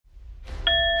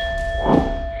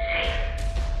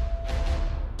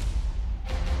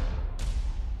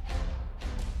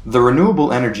The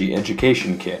Renewable Energy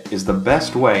Education Kit is the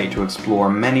best way to explore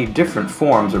many different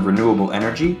forms of renewable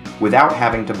energy without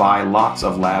having to buy lots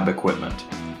of lab equipment.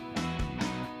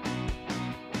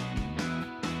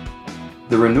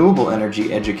 The Renewable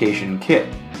Energy Education Kit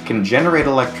can generate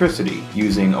electricity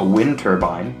using a wind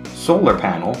turbine, solar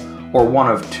panel, or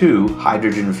one of two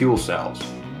hydrogen fuel cells.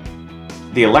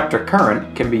 The electric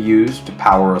current can be used to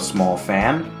power a small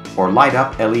fan or light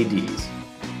up LEDs.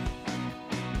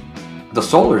 The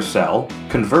solar cell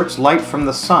converts light from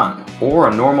the sun, or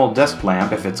a normal desk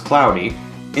lamp if it's cloudy,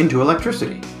 into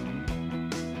electricity.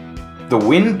 The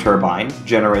wind turbine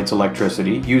generates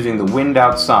electricity using the wind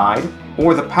outside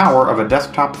or the power of a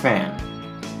desktop fan.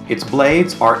 Its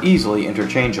blades are easily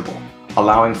interchangeable,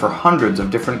 allowing for hundreds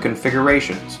of different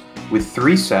configurations, with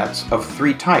 3 sets of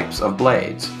 3 types of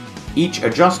blades, each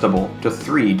adjustable to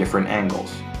 3 different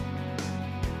angles.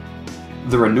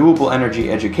 The Renewable Energy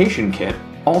Education Kit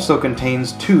also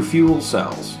contains 2 fuel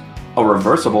cells, a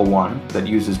reversible one that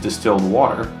uses distilled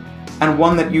water, and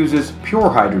one that uses pure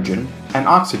hydrogen and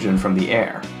oxygen from the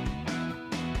air.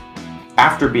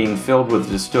 After being filled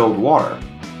with distilled water,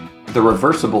 the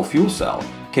reversible fuel cell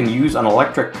can use an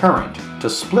electric current to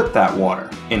split that water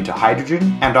into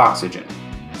hydrogen and oxygen,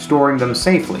 storing them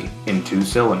safely in 2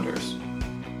 cylinders.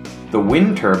 The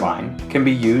wind turbine can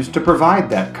be used to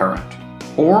provide that current,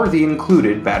 or the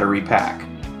included battery pack.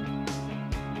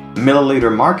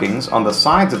 Milliliter markings on the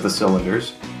sides of the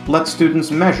cylinders let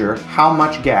students measure how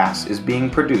much gas is being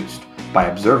produced by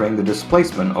observing the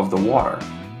displacement of the water.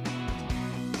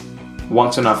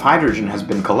 Once enough hydrogen has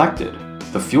been collected,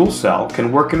 the fuel cell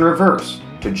can work in reverse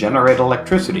to generate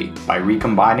electricity by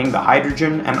recombining the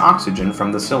hydrogen and oxygen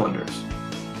from the cylinders.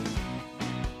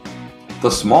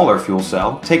 The smaller fuel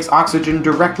cell takes oxygen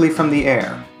directly from the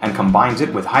air and combines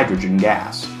it with hydrogen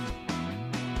gas.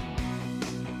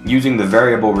 Using the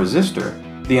variable resistor,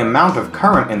 the amount of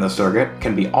current in the circuit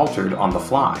can be altered on the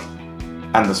fly,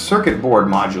 and the circuit board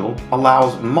module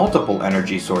allows multiple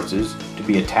energy sources to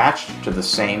be attached to the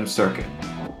same circuit.